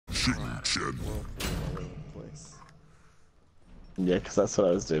Yeah, because that's what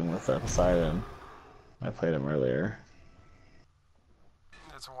I was doing with Poseidon. I played him earlier.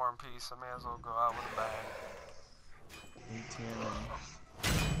 It's War and Peace. I may as well go out with a bang. 10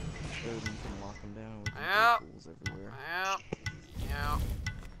 and can lock them down with tools everywhere. Yep.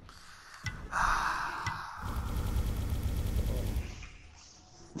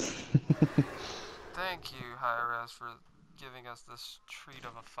 Thank you, Hi-Rez, for giving us this treat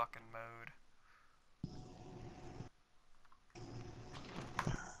of a fucking mode.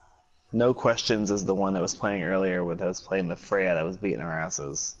 No Questions is the one that was playing earlier with us playing the Freya that was beating our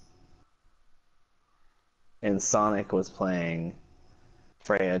asses. And Sonic was playing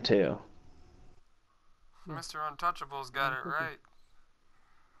Freya too. Mr. Untouchable's got it right.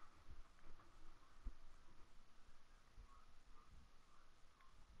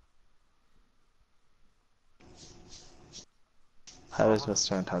 How does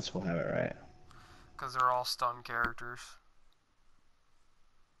Mr. Untouchable have it right? Because they're all stun characters.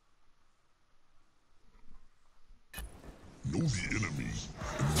 Know the enemy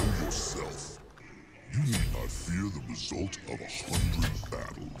and know yourself. You need not fear the result of 100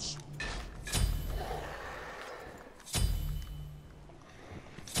 battles.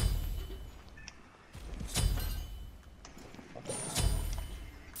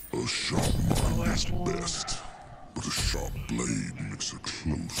 A sharp mind is best, but a sharp blade makes a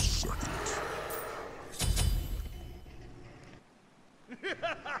close second.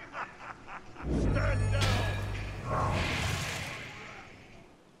 Stand down!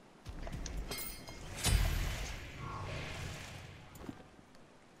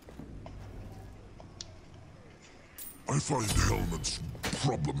 I find helmets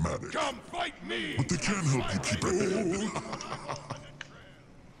problematic. Come fight me! But they can help you keep ahead.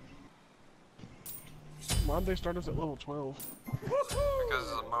 Why'd they start us at level 12? Because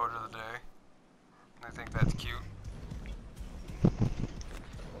it's a mode of the day. And I think that's cute.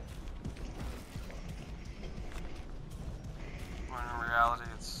 When in reality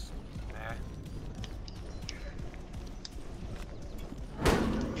it's meh.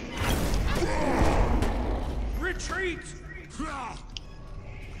 Retreat!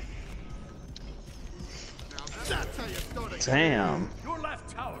 That's how you start a Damn. Your left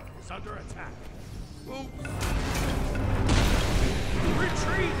tower is under attack.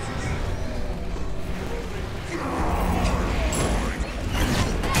 Retreat!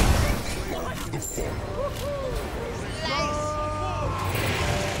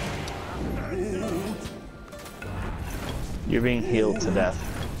 You're being healed to death.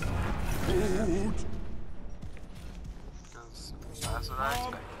 Because that's what I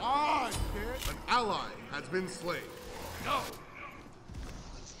expect. An ally has been slain. No!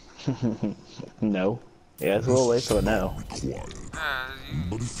 No. Yeah, it's a little late for a no. You can't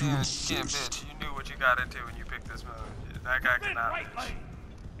bitch. You knew what you got into when you picked this mode. That guy could not bitch.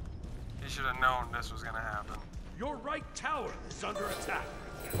 He should have known this was gonna happen. Your right tower is under attack.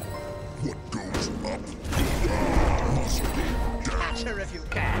 What goes up must go down. Catch her if you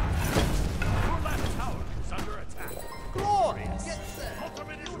can. Your left tower is under attack. Glorious.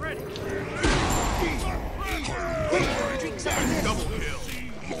 Ultimate is ready. Double kill.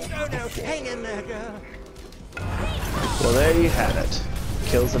 No, hang in there, girl. Well, there you have it.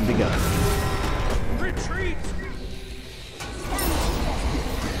 Kills have begun. Retreat!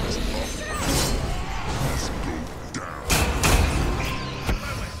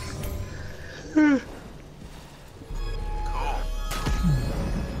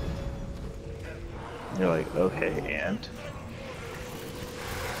 You're like, okay, and?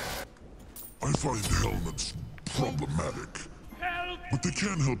 I find helmets problematic. But they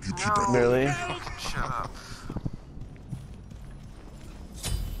can help you keep ahead. Really? Shut up.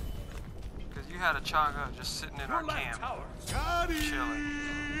 Because you had a Chaga just sitting in our camp. Chilling.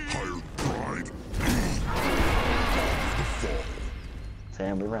 Higher pride. The fall.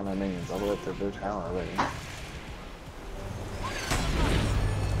 Damn, we ran our minions all the way up to their tower already.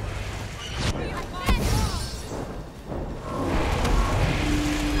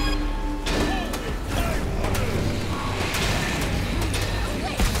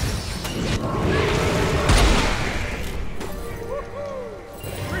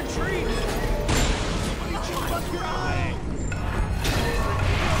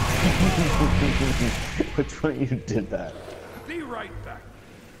 Which one of you did that? Be right back.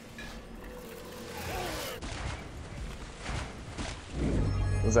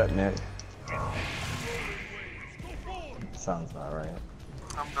 Was that Nick? Sounds about right.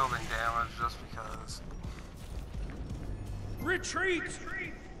 I'm building damage just because. Retreat!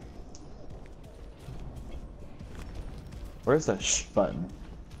 Where's the sh button?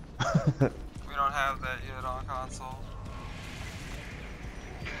 We don't have that yet on console.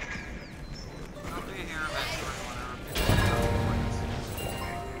 It'll be here eventually whenever people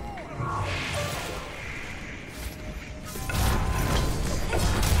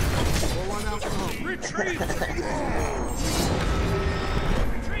Pour one out from home. Retreat!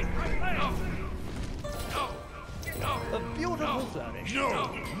 Retreat right now! No! A beautiful furnish.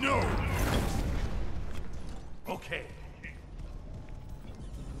 No! Okay.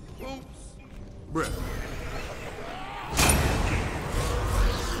 Oops. Brett.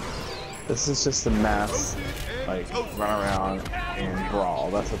 This is just a mass, like, run around and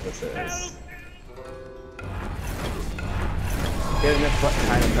brawl. That's what this is. Get enough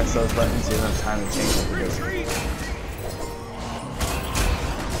time to press those buttons, you don't have time to change what you're doing.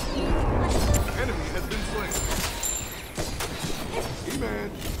 Enemy has been slain. E-Man.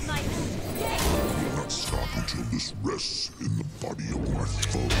 Will not stop until this rests in the body of my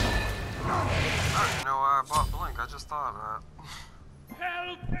foe. I don't even know why I bought Blink, I just thought of that.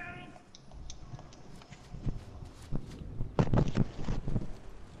 Help!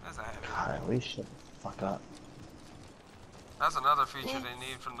 That's a heavy. God, we should fuck up. That's another feature they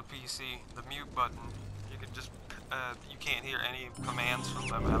need from the PC, the mute button. You can just, you can't hear any commands from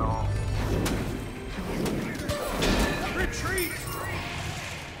them at all. Retreat!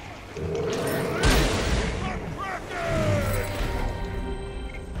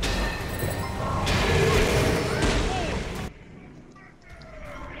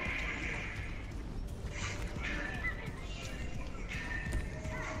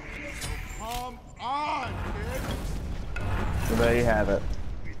 Come on, kid. So there you have it.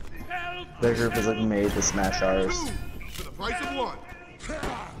 Help! Their group is like made to smash ours. Two for the price of one.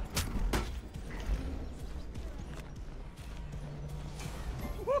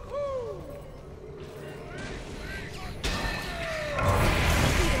 Woohoo!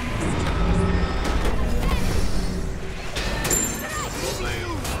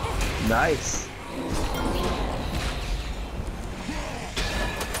 Nice.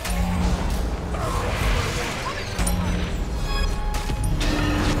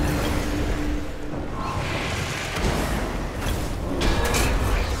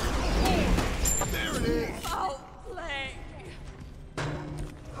 There it is.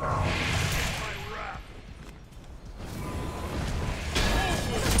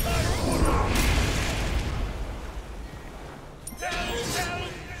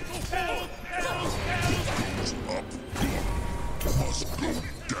 Must go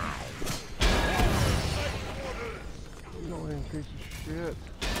down. You don't piece of shit.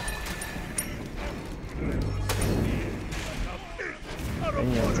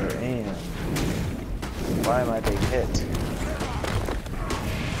 Minions are in. Why am I being hit?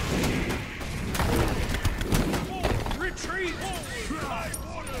 Retreat!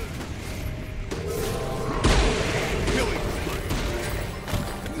 Killing spree.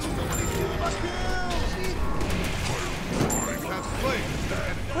 Have slain.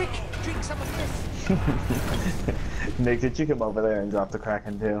 Quick! Drink some of this! Nick, did you come over there and drop the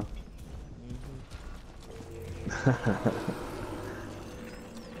Kraken too?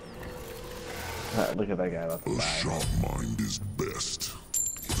 Look at that guy about to A die. sharp mind is best.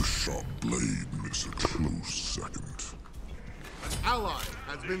 The sharp blade makes a close second. An ally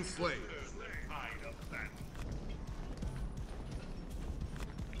has been slain.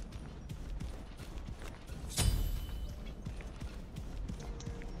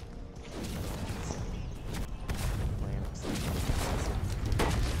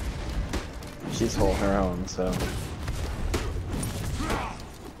 She's holding her own, so.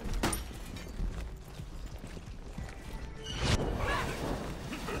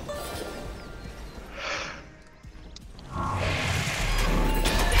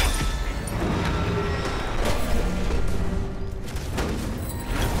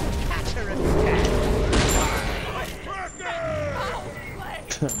 Catch her if you can!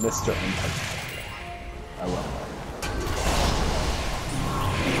 Mr. Untouchable. I love that.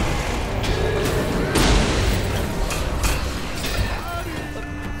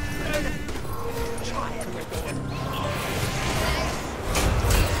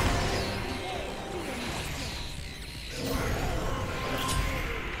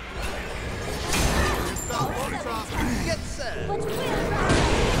 Yes, sir! Slain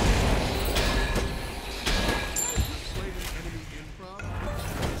an enemy improv.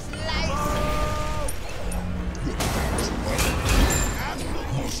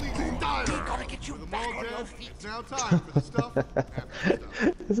 Absolutely dire. Gotta get you With them back all on your dead, feet! it's now time for the stuff after the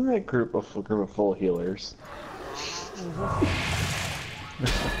stuff. Isn't that group of full healers?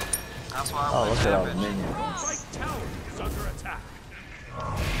 That's why I Oh, went look at all the damage. minions. Right tower is under attack!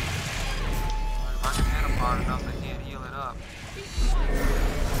 hard enough, they can't heal it up.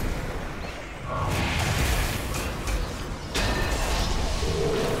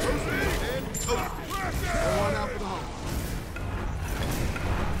 One out for the home.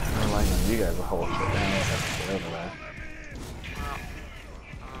 I'm liking you guys will hold shit down. Let's have to get over that.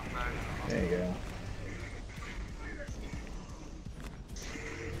 There you go.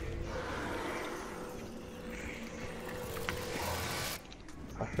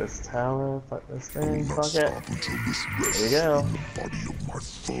 Fuck this tower, fuck this thing, fuck it. There you go. The body of my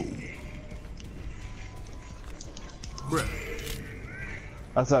foe.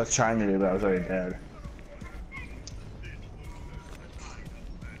 That's what I was trying to do, but I was already dead.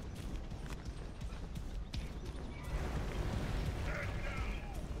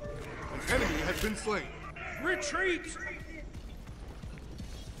 An enemy has been slain. Retreat!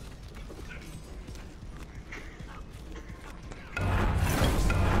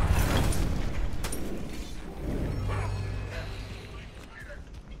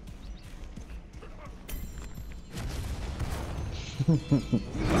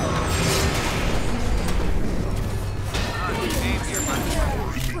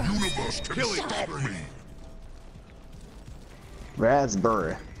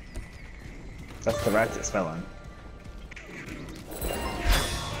 Raspberry. That's the ratchet spelling.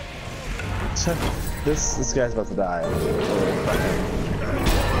 This guy's about to die.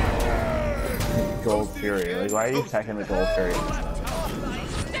 Gold Fury. Like, why are you attacking the Gold Fury?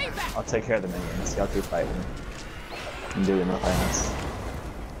 I'll take care of the minions. Y'all keep fighting. I'm doing no things.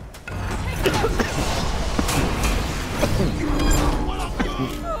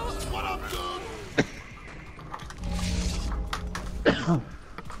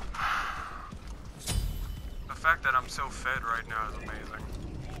 The fact that I'm so fed right now is amazing.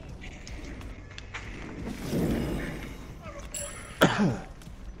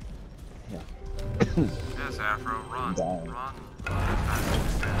 Yes, Afro, run, run, run as fast as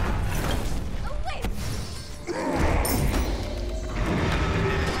you can. Too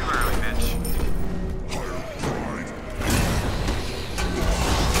early, bitch.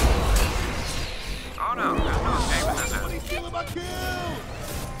 Oh no, there's no escaping this.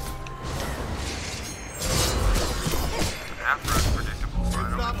 Afro's predictable, so I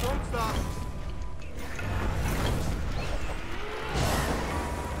don't. Won't stop.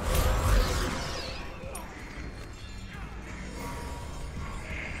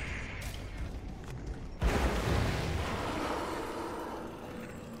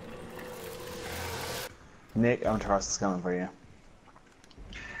 Nick, Tarsus is coming for you.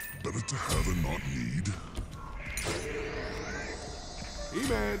 Better to have and not need.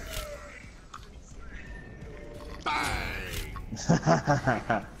 E-Man. Bang!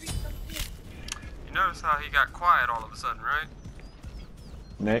 You notice how he got quiet all of a sudden, right?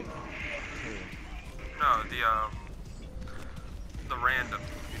 Nick? No, the random.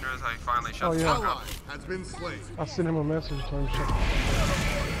 You notice how he finally shut the fuck Ally up? has been slain. I sent him a message telling him shut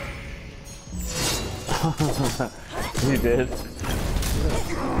You did?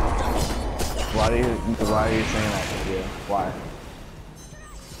 Why are you saying that to you? Why?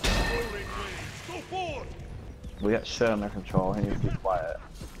 We got shit under control. He needs to be quiet.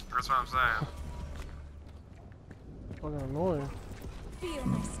 That's what I'm saying. fucking annoying. Feel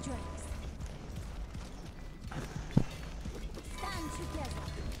my strength. Stand together.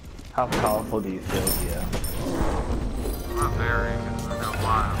 How powerful do you feel, yeah? Not very, because I know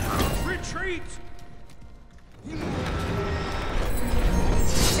why. Retreat!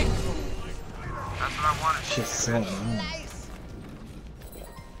 That's what I wanted. She's so annoying.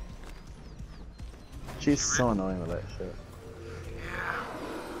 She's so annoying with that shit. Yeah.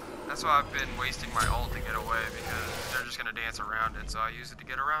 That's why I've been wasting my ult to get away, because they're just gonna dance around it, so I use it to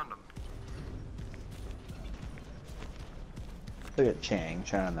get around them. Look at Chang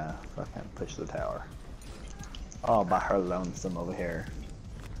trying to fucking push the tower. All by her lonesome over here.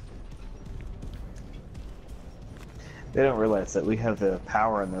 They don't realize that we have the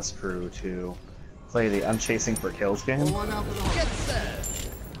power in this crew to play the I'm chasing for kills game. One out for the home. Get set.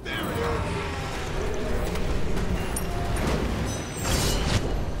 There we go.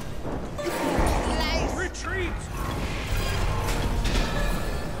 Retreat!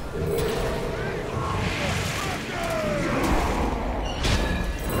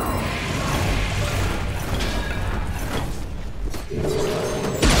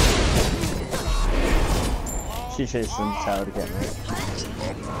 She chased the tower to get me.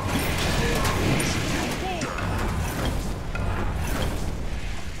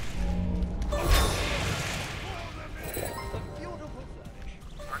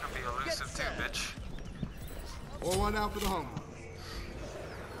 We're gonna be elusive too, bitch. Or one out for the home.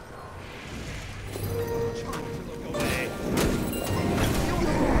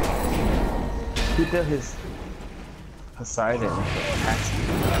 built his Poseidon attacks you.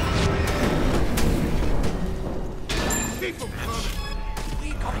 Keep him coming.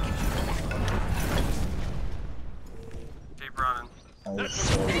 Keep running. He is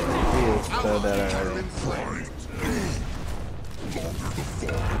so dead already.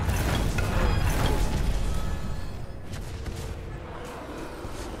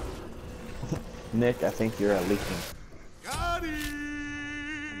 Nick, I think you're leaking. Got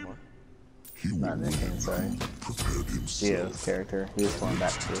him. Not Nick, sorry. Gio's character. He was going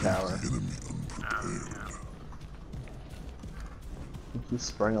back to the tower. He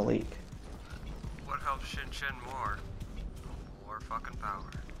sprung a leak. What helps Shin Shin more? More fucking power.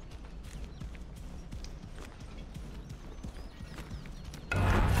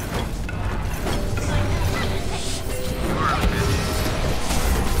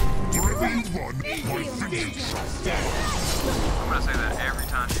 I'm gonna say that every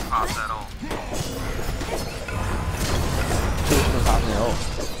time she pops that ult. Who's been popping ult?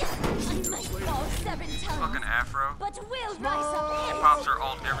 Fucking Afro. But we'll rise up. She pops her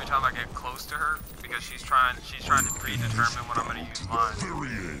ult every time I get close to her because she's trying to predetermine when I'm gonna use mine.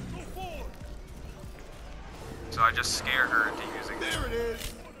 So I just scare her into using it. There it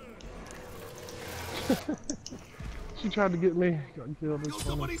is. She tried to get me. Got killed. Yo,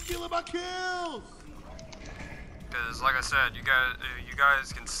 somebody stealing my kills. Because like I said, you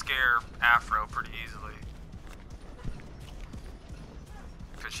guys can scare Afro pretty easily.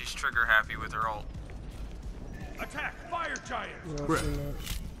 Because she's trigger happy with her ult. Attack! Fire giant! Yeah, Correct. I've seen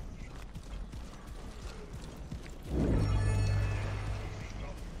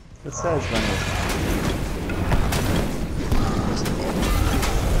that. It says when it's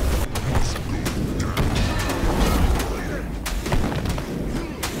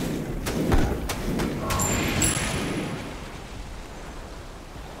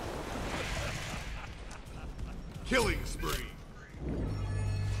Killing spree.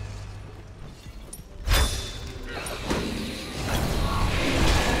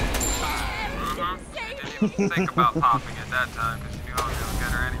 Didn't even think about popping at that time because you knew I was gonna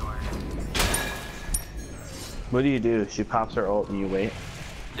get her anyway. What do? She pops her ult and you wait?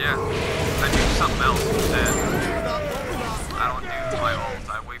 Yeah, I do something else instead. I don't do my ult,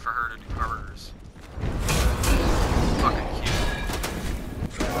 I wait for her to do hers. Fucking cute.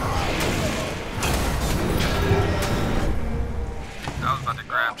 I was about to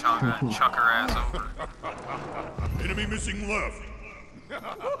grab Changa and chuck her ass over. Enemy missing left.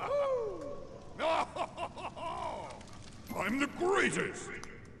 I'm the greatest.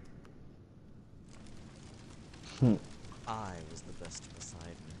 I was the best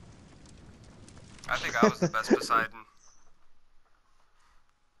Poseidon. I think I was the best Poseidon.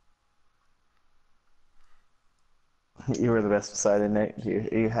 You were the best Poseidon, Nick.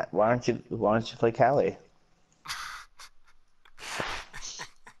 Why don't you play Callie?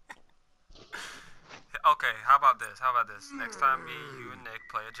 Okay, how about this? Next time me, you, and Nick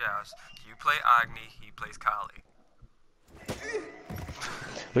play a joust. You play Agni, he plays Kali.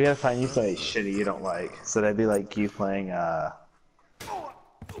 We gotta find you play shitty you don't like. So that'd be like you playing Oh,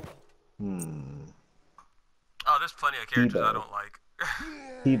 there's plenty of characters I don't like.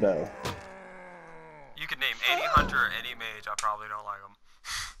 Hebo. You could name any hunter or any mage, I probably don't like them.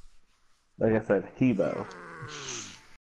 Like I said, Hebo.